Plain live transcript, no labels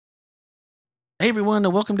Hey everyone,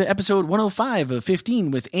 and welcome to episode 105 of 15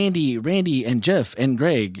 with Andy, Randy, and Jeff and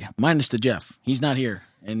Greg. Minus the Jeff. He's not here,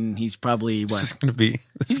 and he's probably what? It's going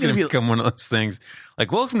to become one of those things.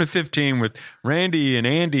 Like, welcome to 15 with Randy and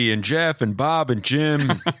Andy and Jeff and Bob and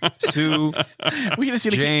Jim, Sue,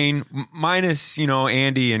 Jane, minus,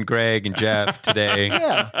 Andy and Greg and Jeff today.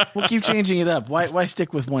 Yeah, we'll keep changing it up. Why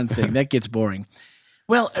stick with one thing? That gets boring.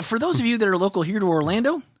 Well, for those of you that are local here to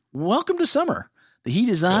Orlando, welcome to summer. The heat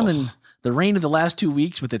is on, and the rain of the last 2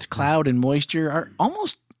 weeks with its cloud and moisture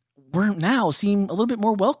now seem a little bit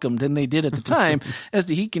more welcome than they did at the time as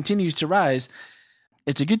the heat continues to rise.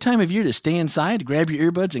 It's a good time of year to stay inside, grab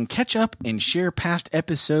your earbuds, and catch up and share past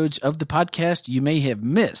episodes of the podcast you may have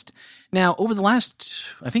missed. Now, over the last,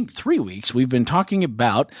 3 weeks, we've been talking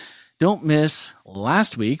about don't miss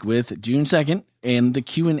last week with June 2nd and the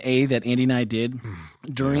Q&A that Andy and I did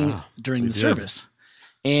during the service.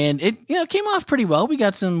 And it came off pretty well. We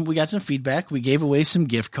got some feedback. We gave away some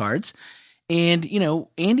gift cards. And,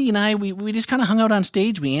 Andy and I, we just kind of hung out on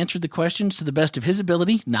stage. We answered the questions to the best of his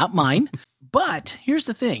ability, not mine. But here's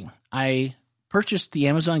the thing. I purchased the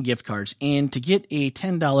Amazon gift cards, and to get a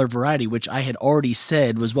 $10 variety, which I had already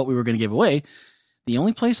said was what we were going to give away, the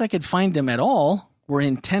only place I could find them at all were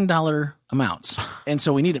in $10 amounts. And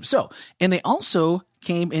so we need them. And they also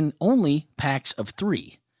came in only packs of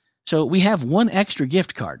 3. So we have one extra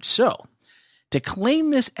gift card. So to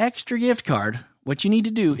claim this extra gift card, what you need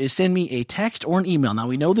to do is send me a text or an email. Now,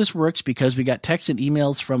 we know this works because we got texts and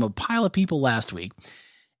emails from a pile of people last week.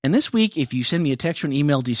 And this week, if you send me a text or an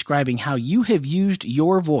email describing how you have used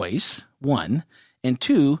your voice, 1, and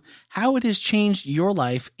 2, how it has changed your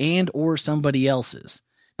life and or somebody else's.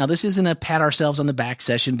 Now, this isn't a pat ourselves on the back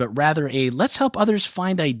session, but rather a let's help others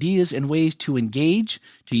find ideas and ways to engage,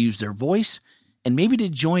 to use their voice, and maybe to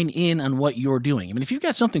join in on what you're doing. I mean, if you've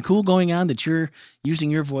got something cool going on that you're using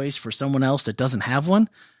your voice for someone else that doesn't have one,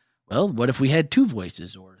 well, what if we had 2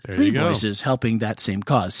 voices or 3 voices helping that same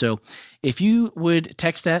cause? So if you would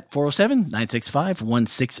text that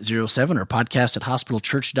 407-965-1607 or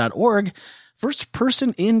podcast@hospitalchurch.org, first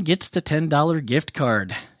person in gets the $10 gift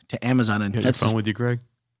card to Amazon. And you got your phone with you, Greg?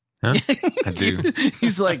 Huh? I do.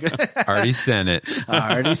 He's like, already sent it.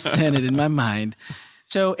 I already sent it in my mind.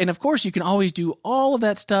 So, and of course, you can always do all of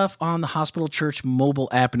that stuff on the Hospital Church mobile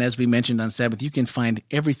app. And as we mentioned on Sabbath, you can find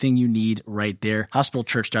everything you need right there.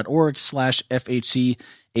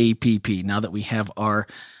 hospitalchurch.org/FHCAPP. Now that we have our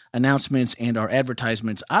announcements and our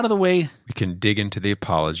advertisements out of the way, we can dig into the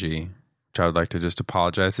apology. Which I would like to just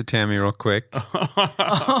apologize to Tammy real quick.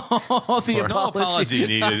 The No apology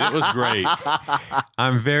needed. It was great.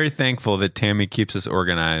 I'm very thankful that Tammy keeps us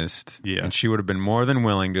organized. Yeah. And she would have been more than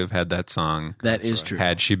willing to have had that song. That is true.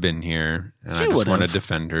 Had she been here. And I just want to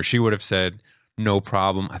defend her. She would have said, no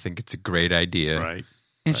problem. I think it's a great idea. Right.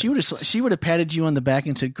 And she would have patted you on the back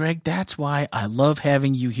and said, Greg, that's why I love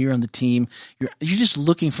having you here on the team. You're just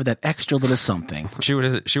looking for that extra little something. She would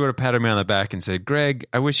have patted me on the back and said, Greg,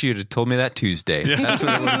 I wish you'd have told me that Tuesday. Yeah. That's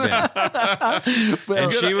what it would have been. Well,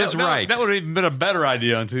 and she was right. That would have even been a better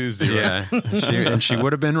idea on Tuesday. Yeah. Right? she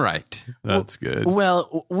would have been right. That's good.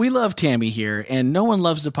 Well, we love Tammy here, and no one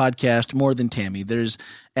loves the podcast more than Tammy. There's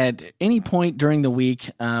at any point during the week,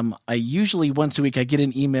 I usually once a week I get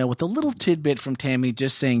an email with a little tidbit from Tammy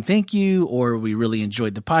just saying thank you, or we really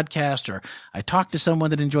enjoyed the podcast, or I talked to someone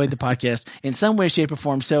that enjoyed the podcast in some way, shape, or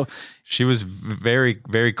form. So she was very,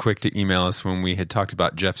 very quick to email us when we had talked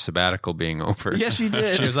about Jeff's sabbatical being over. Yes, she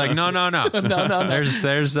did. She was like, no. No.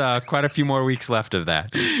 There's quite a few more weeks left of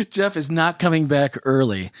that. Jeff is not coming back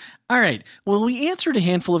early. All right. Well, we answered a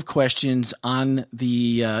handful of questions on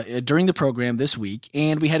the during the program this week,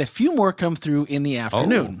 and we had a few more come through in the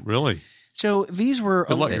afternoon. Oh, really? So these were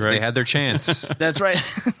they had their chance. That's right.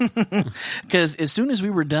 Because as soon as we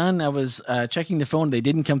were done, I was checking the phone. They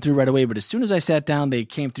didn't come through right away, but as soon as I sat down, they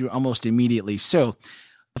came through almost immediately. So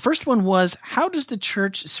the first one was, how does the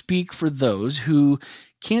church speak for those who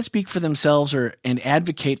can't speak for themselves and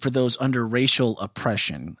advocate for those under racial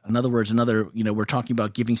oppression? In other words, we're talking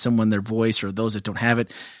about giving someone their voice or those that don't have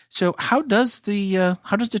it. So how does the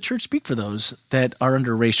church speak for those that are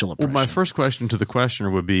under racial oppression? Well, my first question to the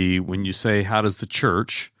questioner would be, when you say, how does the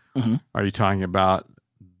church, are you talking about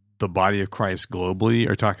the body of Christ globally?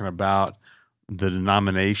 Are you talking about the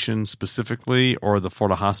denomination specifically, or the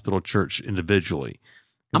Florida Hospital Church individually?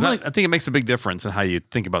 I think it makes a big difference in how you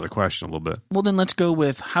think about the question a little bit. Well, then let's go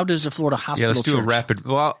with, how does the Florida Hospital Church... Yeah, let's do a rapid...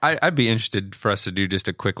 Well, I'd be interested for us to do just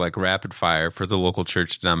a quick rapid fire for the local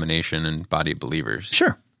church denomination and body of believers.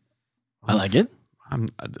 Sure. I like it.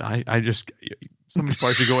 I just... Somebody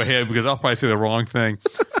probably should go ahead because I'll probably say the wrong thing.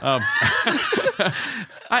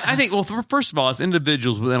 I think, well, first of all, as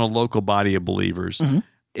individuals within a local body of believers,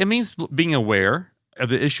 it means being aware of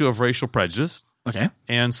the issue of racial prejudice. Okay.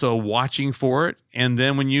 And so watching for it, and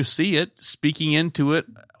then when you see it, speaking into it,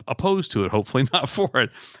 opposed to it, hopefully not for it.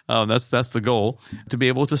 That's the goal, to be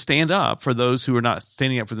able to stand up for those who are not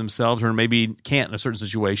standing up for themselves or maybe can't in a certain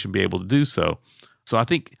situation be able to do so. So I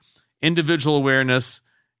think individual awareness,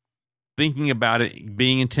 thinking about it,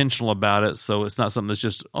 being intentional about it, so it's not something that's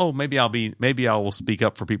just, oh, maybe I will speak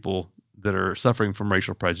up for people that are suffering from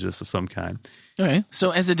racial prejudice of some kind. Okay.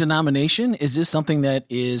 So as a denomination, is this something that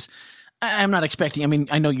is, I'm not expecting, I mean,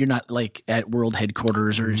 I know you're not like at world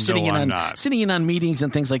headquarters or sitting in on meetings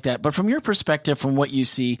and things like that, but from your perspective, from what you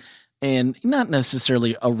see, and not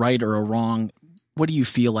necessarily a right or a wrong, what do you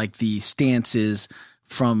feel like the stance is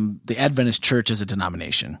from the Adventist Church as a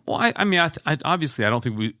denomination? Well, I mean, obviously, I don't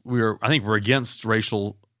think I think we're against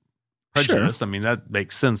racial prejudice. Sure. I mean, that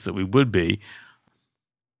makes sense that we would be.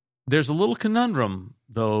 There's a little conundrum,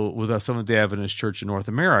 though, with the Seventh-day Adventist Church in North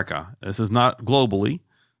America. This is not globally.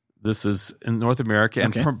 This is in North America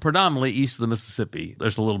and predominantly east of the Mississippi.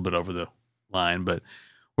 There's a little bit over the line, but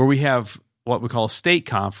where we have what we call state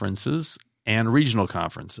conferences and regional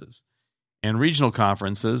conferences. And regional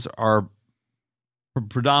conferences are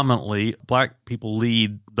predominantly black people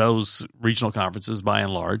lead those regional conferences by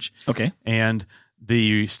and large. Okay. And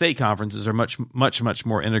the state conferences are much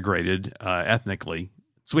more integrated ethnically.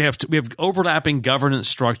 So we have overlapping governance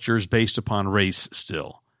structures based upon race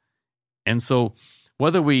still. And so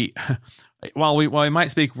whether while we might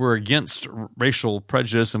speak we're against racial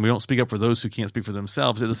prejudice and we don't speak up for those who can't speak for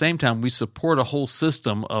themselves, at the same time we support a whole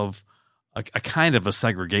system of a kind of a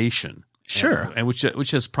segregation. Sure. And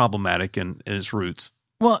which is problematic in its roots.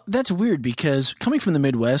 Well, that's weird because coming from the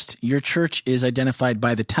Midwest, your church is identified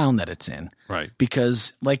by the town that it's in. Right.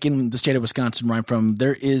 Because like in the state of Wisconsin where I'm from,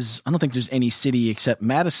 I don't think there's any city except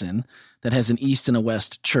Madison that has an East and a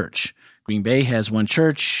West church. Green Bay has one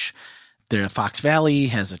church. Fox Valley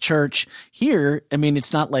has a church. Here, I mean,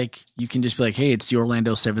 it's not like you can just be like, hey, it's the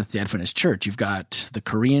Orlando Seventh-day Adventist Church. You've got the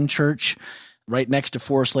Korean church right next to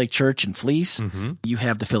Forest Lake Church in Fleece. Mm-hmm. You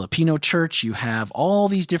have the Filipino church. You have all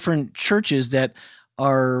these different churches that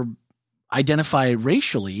are identified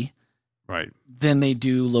racially than they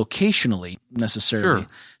do locationally necessarily. Sure.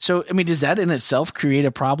 So, I mean, does that in itself create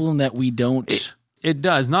a problem that we don't? It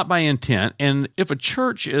does, not by intent. And if a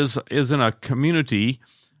church is in a community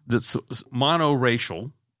that's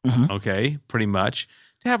monoracial, okay, pretty much,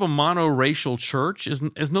 to have a monoracial church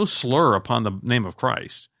is no slur upon the name of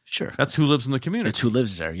Christ. Sure. That's who lives in the community. That's who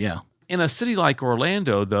lives there, yeah. In a city like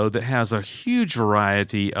Orlando, though, that has a huge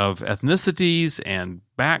variety of ethnicities and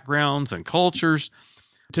backgrounds and cultures,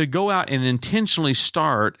 to go out and intentionally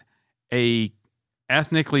start a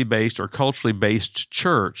ethnically based or culturally based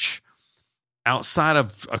church outside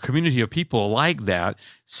of a community of people like that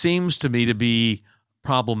seems to me to be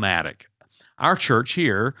problematic. Our church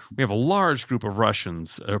here, we have a large group of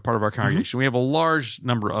Russians that are part of our congregation. We have a large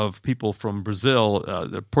number of people from Brazil,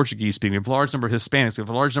 the Portuguese speaking. We have a large number of Hispanics. We have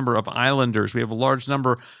a large number of Islanders. We have a large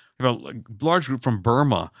group from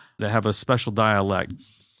Burma that have a special dialect.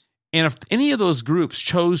 And if any of those groups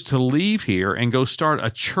chose to leave here and go start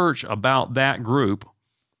a church about that group,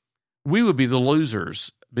 we would be the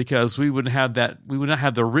losers because we would not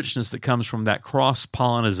have the richness that comes from that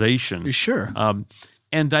cross-pollination. Sure.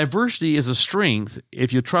 And diversity is a strength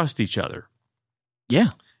if you trust each other. Yeah.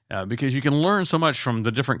 Because you can learn so much from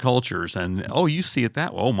the different cultures. And, you see it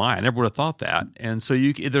that way. Oh, my, I never would have thought that. And so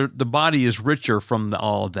the body is richer from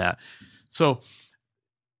all of that. So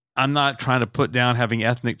I'm not trying to put down having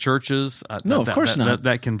ethnic churches. No, of course not.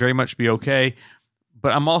 That can very much be okay.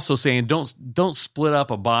 But I'm also saying don't split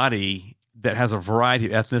up a body that has a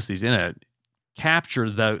variety of ethnicities in it. Capture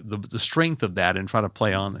the strength of that and try to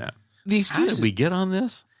play on that. How did we get on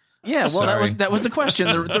this? Yeah, well, that was the question,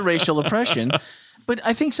 the racial oppression. But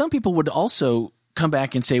I think some people would also come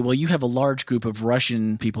back and say, well, you have a large group of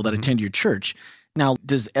Russian people that attend your church. Now,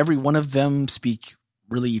 does every one of them speak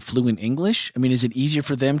really fluent English? I mean, is it easier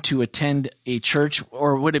for them to attend a church,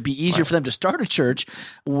 or would it be easier for them to start a church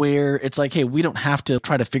where it's like, hey, we don't have to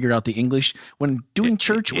try to figure out the English. When doing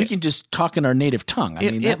church, we can just talk in our native tongue. I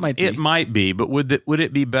mean, that might be. It might be, but would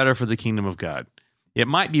it be better for the kingdom of God? It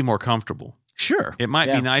might be more comfortable. Sure. It might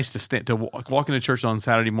be nice to walk into church on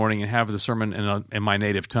Saturday morning and have the sermon in my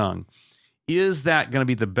native tongue. Is that going to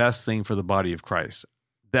be the best thing for the body of Christ?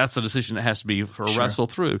 That's a decision that has to be wrestled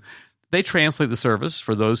through. They translate the service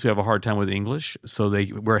for those who have a hard time with English, so they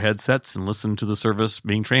wear headsets and listen to the service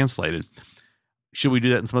being translated. Should we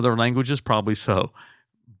do that in some other languages? Probably so.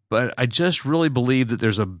 But I just really believe that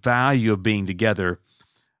there's a value of being together.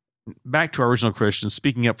 Back to our original Christians,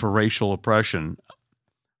 speaking up for racial oppression,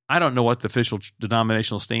 I don't know what the official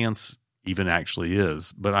denominational stance even actually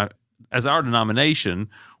is, but as our denomination,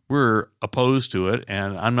 we're opposed to it,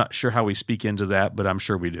 and I'm not sure how we speak into that, but I'm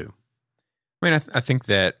sure we do. I mean, I think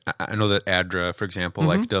that I know that ADRA, for example,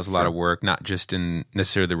 like does a lot of work, not just in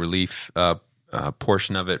necessarily the relief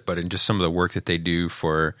portion of it, but in just some of the work that they do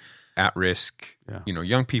for at-risk,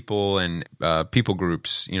 young people and people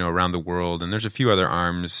groups, around the world. And there's a few other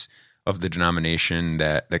arms of the denomination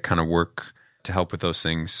that kind of work to help with those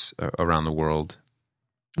things around the world.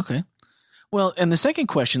 Okay. Well, and the second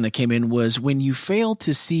question that came in was, when you fail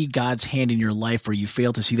to see God's hand in your life, or you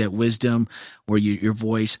fail to see that wisdom or your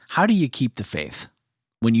voice, how do you keep the faith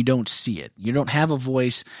when you don't see it? You don't have a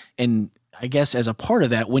voice. And I guess as a part of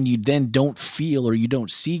that, when you then don't feel or you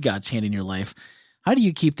don't see God's hand in your life, how do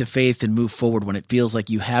you keep the faith and move forward when it feels like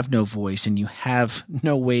you have no voice and you have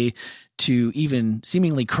no way to even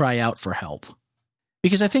seemingly cry out for help?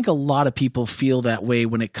 Because I think a lot of people feel that way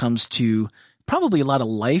when it comes to probably a lot of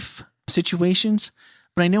life situations.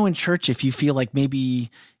 But I know in church, if you feel like maybe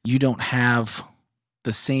you don't have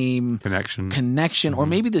the same connection or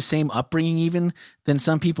maybe the same upbringing even, then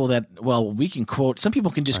some people we can quote, some people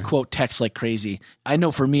can just quote text like crazy. I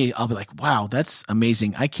know for me, I'll be like, wow, that's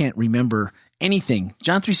amazing. I can't remember anything.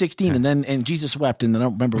 John 3:16 and Jesus wept, and I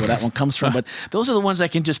don't remember where that one comes from, but those are the ones I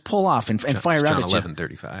can just pull off and fire out at you. John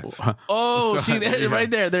 11:35. Oh, see that right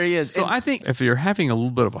there he is. So I think if you're having a little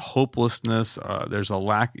bit of a hopelessness, there's a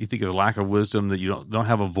lack, you think of a lack of wisdom, that you don't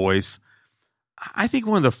have a voice. I think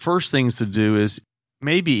one of the first things to do is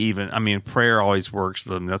prayer always works,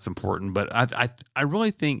 but that's important. But I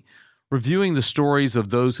really think reviewing the stories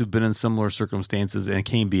of those who've been in similar circumstances and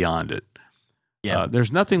came beyond it. Yeah,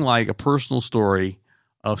 there's nothing like a personal story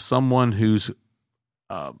of someone who's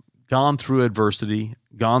gone through adversity,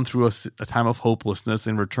 gone through a time of hopelessness,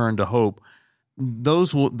 and returned to hope.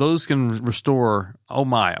 Those can restore. Oh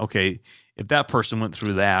my, okay. If that person went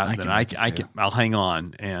through that, I'll hang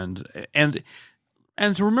on and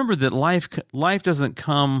to remember that life doesn't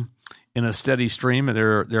come in a steady stream.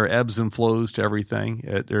 There are ebbs and flows to everything.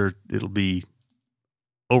 It'll be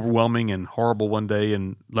overwhelming and horrible one day,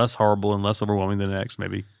 and less horrible and less overwhelming the next,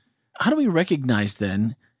 maybe. How do we recognize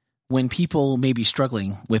then when people may be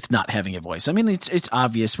struggling with not having a voice? I mean, it's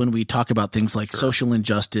obvious when we talk about things like social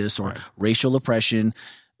injustice or racial oppression.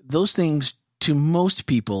 Those things to most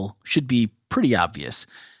people should be pretty obvious.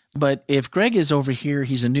 But if Greg is over here,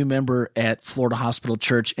 he's a new member at Florida Hospital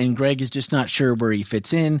Church, and Greg is just not sure where he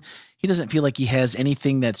fits in. He doesn't feel like he has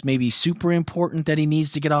anything that's maybe super important that he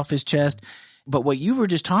needs to get off his chest. But what you were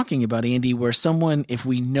just talking about, Andy, where someone, if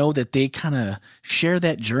we know that they kind of share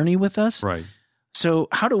that journey with us. Right. So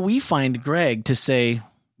how do we find Greg to say,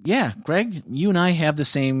 yeah, Greg, you and I have the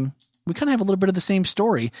same, we kind of have a little bit of the same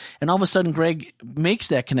story. And all of a sudden Greg makes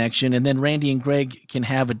that connection, and then Randy and Greg can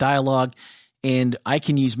have a dialogue, and I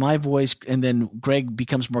can use my voice, and then Greg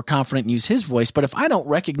becomes more confident and use his voice. But if I don't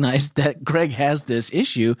recognize that Greg has this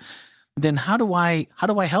issue, then how do I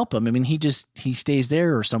help him? I mean, he stays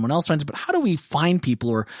there, or someone else finds it. But how do we find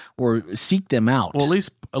people or seek them out? Well, at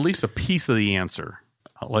least a piece of the answer.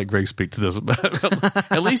 I'll let Greg speak to this,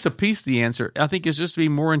 but at least a piece of the answer, I think, is just to be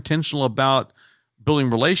more intentional about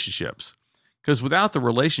building relationships. Because without the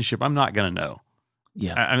relationship, I'm not going to know.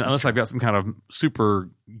 Yeah, unless I've got some kind of super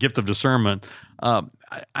gift of discernment. But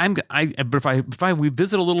if we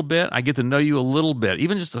visit a little bit, I get to know you a little bit,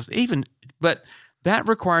 but that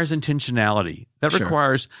requires intentionality. That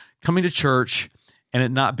requires coming to church and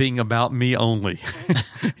it not being about me only.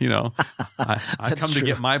 I come to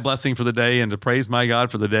get my blessing for the day and to praise my God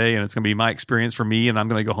for the day, and it's going to be my experience for me, and I'm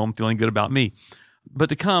going to go home feeling good about me. But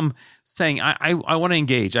to come saying, I want to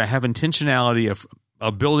engage. I have intentionality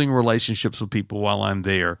of building relationships with people while I'm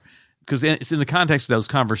there. Because it's in the context of those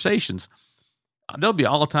conversations, there'll be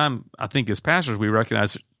all the time, I think, as pastors, we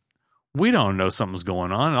recognize we don't know something's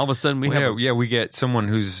going on, and all of a sudden we get someone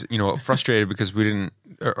who's frustrated because we didn't,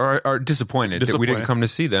 or are disappointed that we didn't come to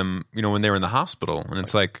see them when they were in the hospital, and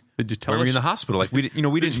it's like, did you tell us? Were you in the hospital? Like we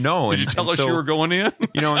didn't know. Did you tell us you were going in?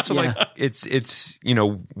 And so like it's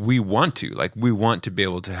we want to be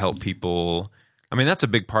able to help people. I mean, that's a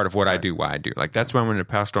big part of what I do, why I do. Like, that's why I went into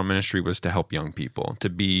pastoral ministry, was to help young people, to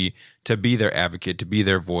be their advocate, to be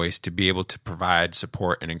their voice, to be able to provide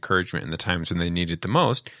support and encouragement in the times when they need it the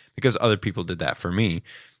most, because other people did that for me.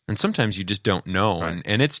 And sometimes you just don't know, right.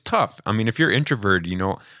 and it's tough. I mean, if you're introverted,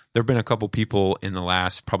 there have been a couple people in the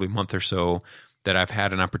last probably month or so that I've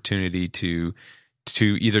had an opportunity to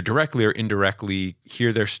to either directly or indirectly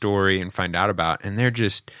hear their story and find out about. And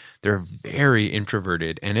they're very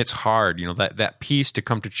introverted, and it's hard, that piece to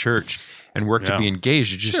come to church and work to be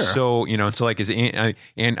engaged is just so, it's like,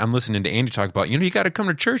 and I'm listening to Andy talk about, you got to come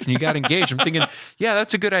to church and you got to engage. I'm thinking, yeah,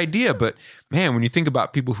 that's a good idea. But man, when you think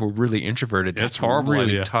about people who are really introverted, that's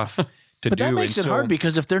really tough to do. That makes it hard,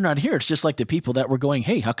 because if they're not here, it's just like the people that were going,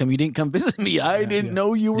 hey, how come you didn't come visit me? I didn't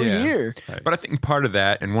know you were here. Right. But I think part of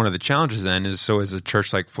that, and one of the challenges then is, so as a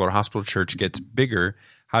church like Florida Hospital Church gets bigger,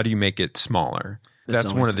 how do you make it smaller?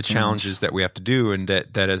 That's one of the challenges that we have to do, and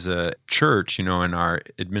that as a church, in our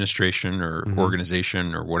administration or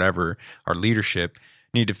organization or whatever, our leadership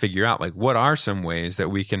need to figure out, like, what are some ways that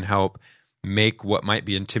we can help make what might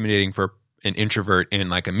be intimidating for an introvert in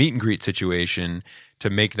like a meet and greet situation to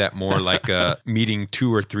make that more like a meeting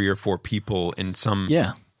 2 or 3 or 4 people in some.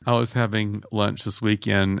 Yeah. I was having lunch this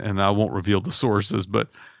weekend, and I won't reveal the sources, but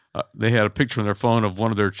they had a picture on their phone of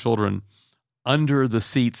one of their children under the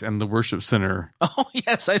seats in the worship center. Oh,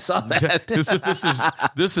 yes, I saw that.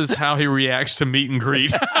 This is how he reacts to meet and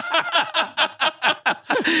greet.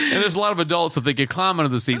 And there's a lot of adults, if they could climb under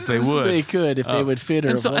the seats, they would. They could, if they would fit.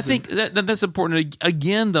 And so I think that's important.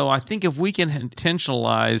 Again, though, I think if we can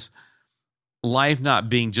intentionalize life not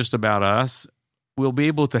being just about us, we'll be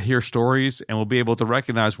able to hear stories, and we'll be able to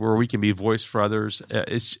recognize where we can be voice for others.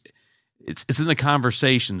 It's in the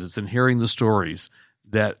conversations, it's in hearing the stories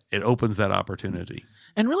that it opens that opportunity.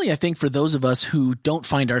 And really, I think for those of us who don't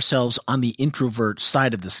find ourselves on the introvert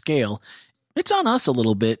side of the scale, it's on us a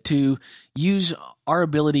little bit to use our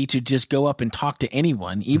ability to just go up and talk to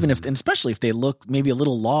anyone, even if, and especially if they look maybe a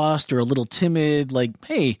little lost or a little timid, like,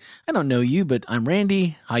 hey, I don't know you, but I'm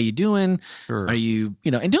Randy. How you doing? Sure. Are you,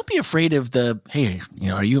 and don't be afraid of the, hey,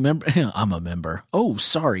 are you a member? I'm a member. Oh,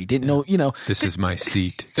 sorry. Didn't know, This is my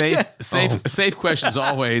seat. Safe questions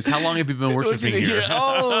always. How long have you been worshiping here?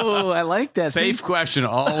 Oh, I like that. Safe question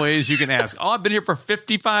always you can ask. Oh, I've been here for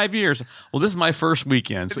 55 years. Well, this is my first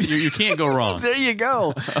weekend, so you can't go wrong. There you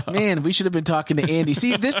go. Man, we should have been talking to Andy.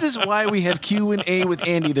 See, this is why we have Q&A with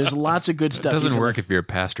Andy. There's lots of good stuff. It doesn't work if you're a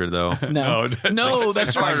pastor, though. No,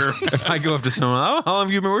 that's harder. If I go up to someone, how long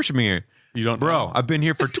have you been worshiping here? You don't Bro, know. I've been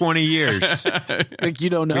here for 20 years. Like, you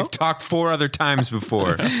don't know? We've talked 4 other times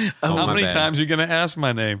before. How many times are you going to ask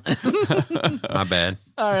my name? My bad.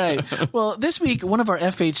 All right. Well, this week, one of our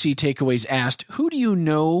FHC takeaways asked, who do you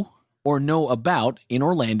know or know about in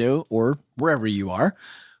Orlando or wherever you are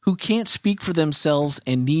who can't speak for themselves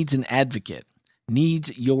and needs an advocate?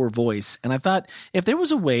 Needs your voice. And I thought if there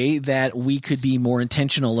was a way that we could be more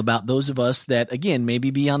intentional about those of us that, again,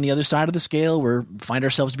 maybe be on the other side of the scale, where find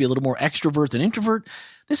ourselves to be a little more extrovert than introvert,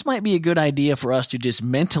 this might be a good idea for us to just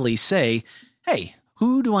mentally say, hey,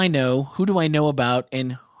 who do I know? Who do I know about?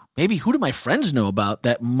 And maybe who do my friends know about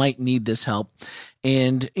that might need this help,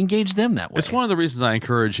 and engage them that way. It's one of the reasons I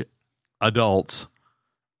encourage adults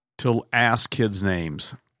to ask kids'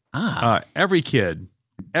 names.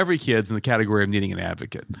 Every kid's in the category of needing an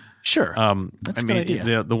advocate. Sure. That's a good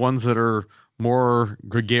idea. The ones that are more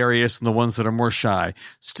gregarious and the ones that are more shy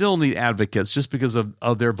still need advocates just because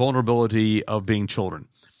of their vulnerability of being children.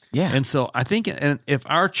 Yeah. And so I think if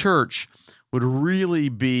our church would really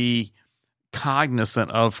be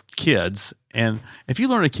cognizant of kids, and if you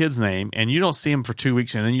learn a kid's name and you don't see him for 2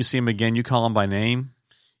 weeks and then you see him again, you call him by name.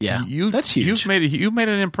 Yeah, that's huge. You've made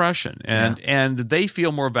an impression, and they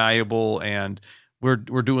feel more valuable, and we're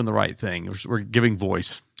doing the right thing. We're giving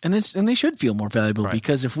voice, and they should feel more valuable, right?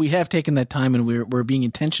 Because if we have taken that time and we're being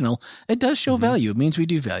intentional, it does show value. It means we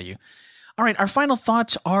do value. All right, our final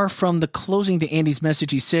thoughts are from the closing to Andy's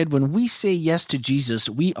message. He said, when we say yes to Jesus,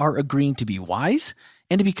 we are agreeing to be wise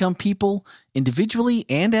and to become people individually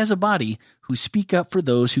and as a body who speak up for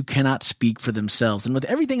those who cannot speak for themselves. And with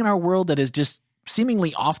everything in our world that is just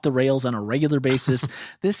seemingly off the rails on a regular basis,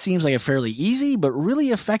 this seems like a fairly easy but really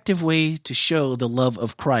effective way to show the love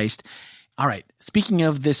of Christ. All right, speaking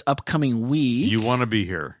of this upcoming week. You want to be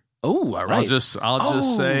here. Oh, all right. I'll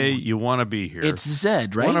just say you want to be here. It's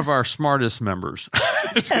Zed, right? One of our smartest members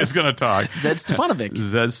is going to talk. Zed Stefanovic.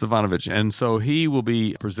 Zed Stefanovic. And so he will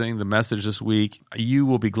be presenting the message this week. You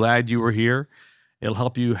will be glad you were here. It'll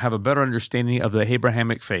help you have a better understanding of the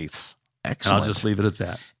Abrahamic faiths. Excellent. And I'll just leave it at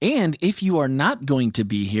that. And if you are not going to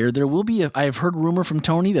be here, there will be I've heard rumor from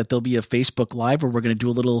Tony that there'll be a Facebook Live where we're going to do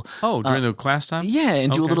a little... Oh, during the class time? Yeah,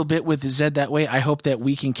 and do a little bit with Zed that way. I hope that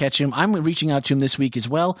we can catch him. I'm reaching out to him this week as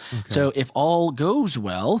well. Okay. So if all goes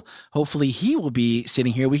well, hopefully he will be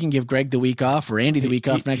sitting here. We can give Greg the week off or Andy the week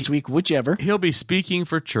off next week, whichever. He'll be speaking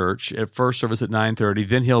for church at first service at 9:30.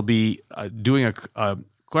 Then he'll be doing a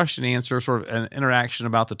question and answer, sort of an interaction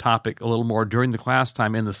about the topic a little more during the class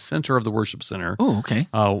time in the center of the worship center. Oh, okay.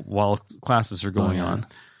 While classes are going on.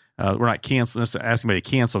 We're not asking anybody to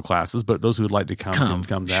cancel classes, but those who would like to come can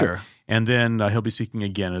come that. Sure. And then he'll be speaking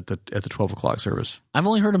again at the 12 o'clock service. I've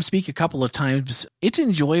only heard him speak a couple of times. It's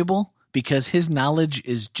enjoyable because his knowledge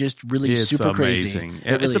is just really super crazy.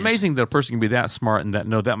 It's amazing that a person can be that smart and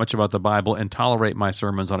know that much about the Bible and tolerate my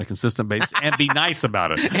sermons on a consistent basis and be nice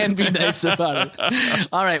about it.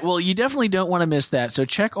 All right. Well, you definitely don't want to miss that. So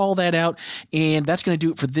check all that out. And that's going to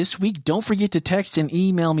do it for this week. Don't forget to text and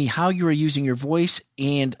email me how you are using your voice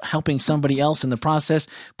and helping somebody else in the process.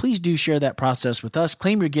 Please do share that process with us.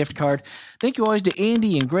 Claim your gift card. Thank you always to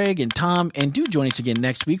Andy and Greg and Tom. And do join us again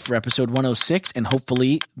next week for episode 106 and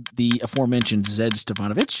hopefully the aforementioned Zed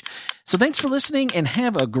Stefanovich. So thanks for listening and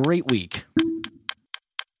have a great week.